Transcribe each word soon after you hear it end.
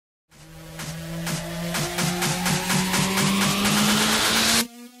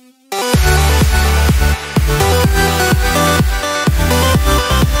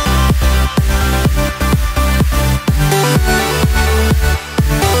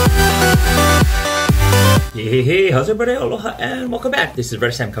Hey, how's everybody? Aloha and welcome back. This is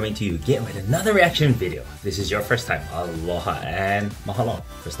Bruddah Sam coming to you again with another reaction video. This is your first time. Aloha and mahalo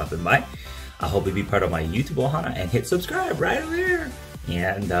for stopping by. I hope you'll be part of my YouTube ohana and hit subscribe right over here.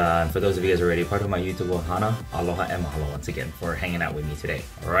 And for those of you guys already part of my YouTube ohana, aloha and mahalo once again for hanging out with me today.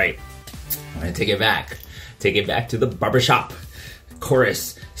 Alright, I'm gonna take it back. Take it back to the barbershop,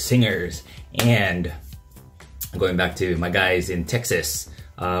 chorus, singers, and going back to my guys in Texas,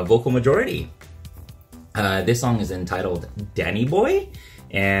 vocal majority. This song is entitled Danny Boy,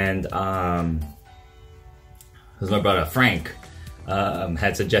 and it was my brother Frank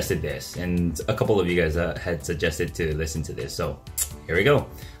had suggested this, and a couple of you guys had suggested to listen to this. So here we go.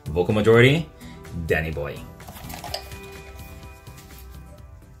 Vocal majority, Danny Boy.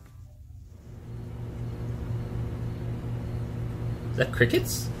 Is that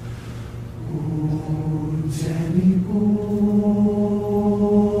crickets? Oh, Danny Boy,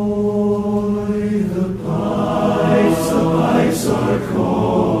 the pipes are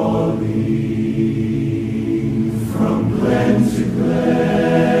calling from glen to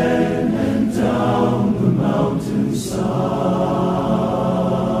glen and down the mountainside.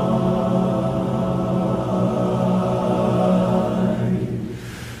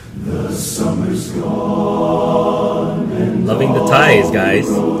 The summer's gone and loving the ties, guys.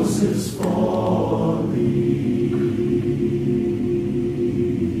 Roses falling.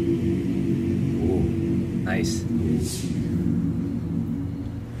 Ooh, nice.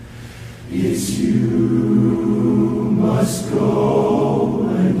 It's you must go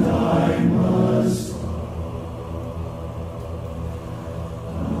and I must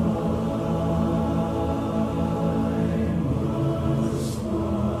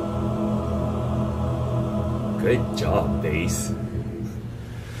Good job, bass.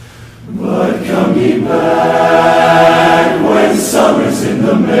 But come ye back when summer's in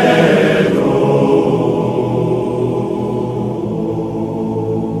the meadow.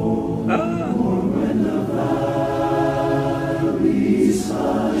 Or when the valley's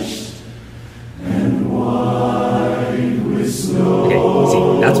hushed and wide with snow. Okay, see,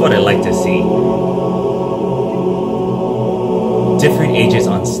 that's what I like to see. Different ages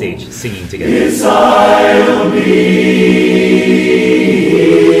on stage singing together. It's I'll be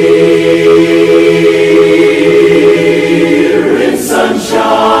here in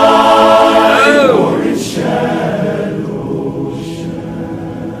sunshine or in shadow,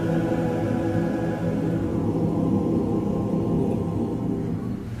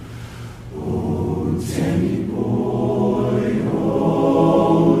 Oh, Danny boy,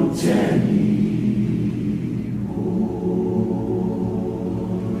 oh, Danny.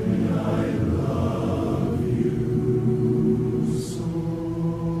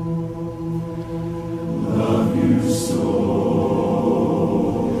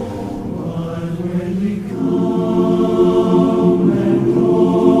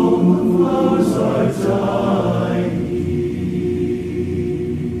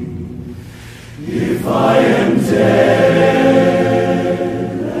 If I am dead,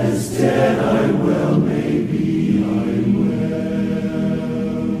 as dead I well may be, I well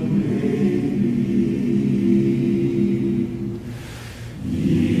may be.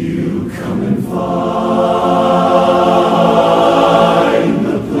 You come and find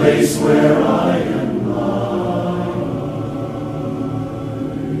the place where I am lying.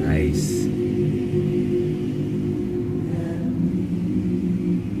 Nice.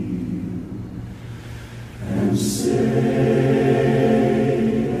 And say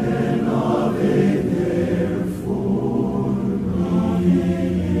an Ave therefore,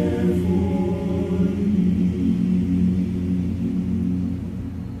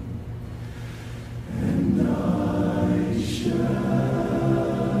 and I shall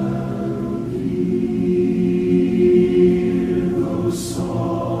be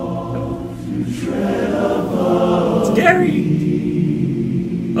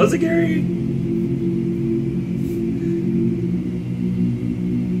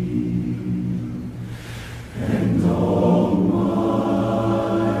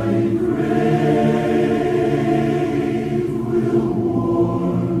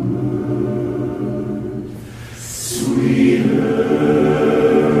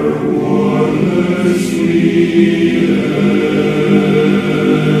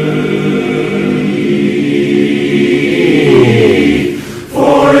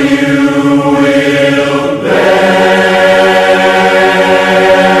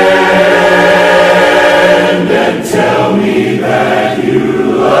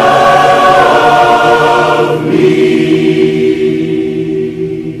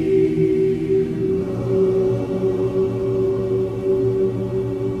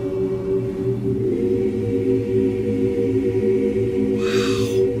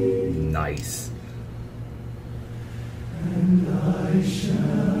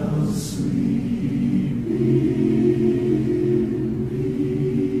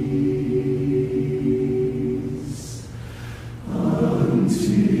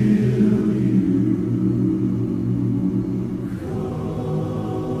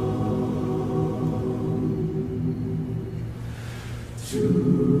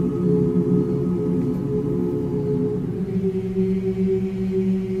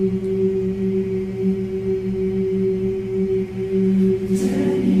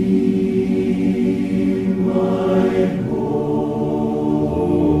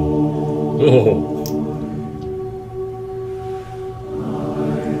Oh.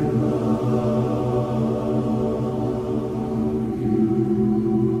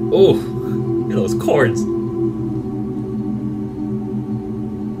 Oh, look at those chords.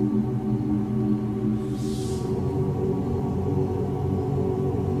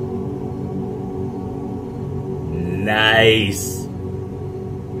 Nice.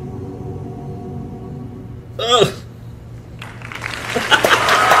 Ugh.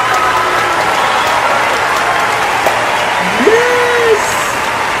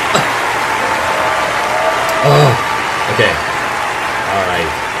 Oh, okay. All right.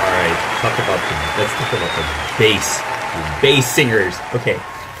 Let's talk about the bass singers. Okay.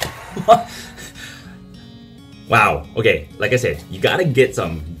 Wow. Okay. Like I said, you gotta get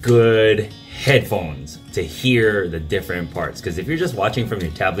some good headphones to hear the different parts. Because if you're just watching from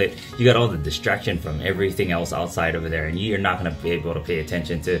your tablet, you got all the distraction from everything else outside over there, and you're not gonna be able to pay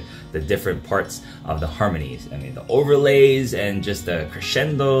attention to the different parts of the harmonies. I mean, the overlays and just the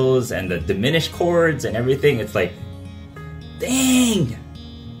crescendos and the diminished chords and everything. It's like, dang.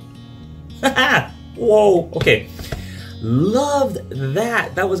 Whoa. Okay. Loved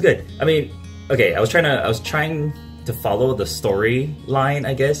that. That was good. I mean, okay, I was trying to follow the storyline,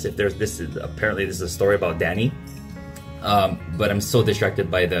 I guess. If there's apparently this is a story about Danny. But I'm so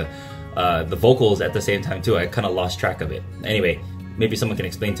distracted by the vocals at the same time too. I kind of lost track of it. Anyway, maybe someone can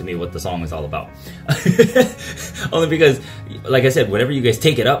explain to me what the song is all about. Only because, like I said, whenever you guys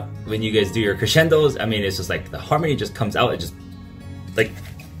take it up, when you guys do your crescendos, I mean, it's just like the harmony just comes out. It just like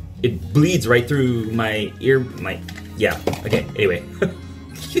it bleeds right through my ear. Yeah. Okay. Anyway,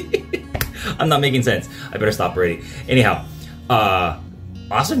 I'm not making sense. I better stop already. Anyhow,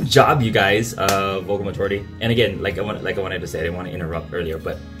 awesome job, you guys, vocal majority. And again, like I wanted to say, I didn't want to interrupt earlier,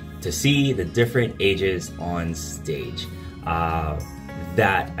 but to see the different ages on stage,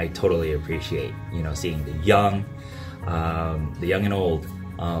 that I totally appreciate. You know, seeing the young and old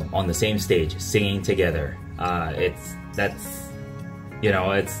on the same stage singing together. That's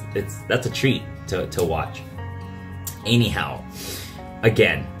a treat to watch. Anyhow,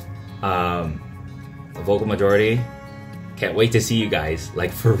 again, vocal majority. Can't wait to see you guys.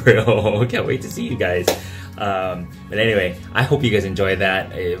 Like, for real. Can't wait to see you guys. But anyway, I hope you guys enjoy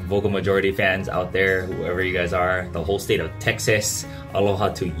that. Vocal majority fans out there, whoever you guys are, the whole state of Texas, aloha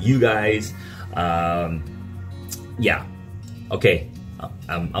to you guys. Yeah. Okay.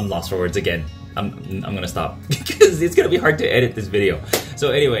 I'm lost for words again. I'm gonna stop because it's gonna be hard to edit this video.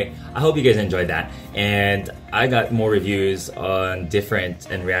 So anyway, I hope you guys enjoyed that, and I got more reviews on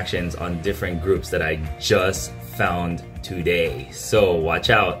and reactions on different groups that I just found today. So watch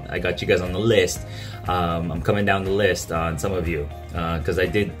out, I got you guys on the list. I'm coming down the list on some of you because I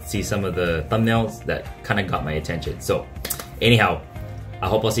did see some of the thumbnails that kind of got my attention. So anyhow, I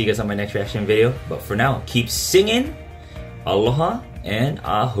hope I'll see you guys on my next reaction video, but for now, keep singing, aloha and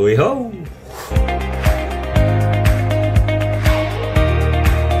ahui ho.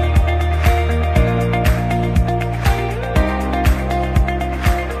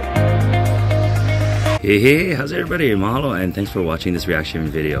 Hey, how's everybody? Mahalo, and thanks for watching this reaction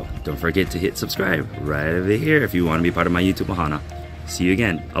video. Don't forget to hit subscribe right over here if you want to be part of my YouTube ohana. See you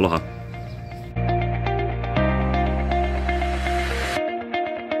again. Aloha.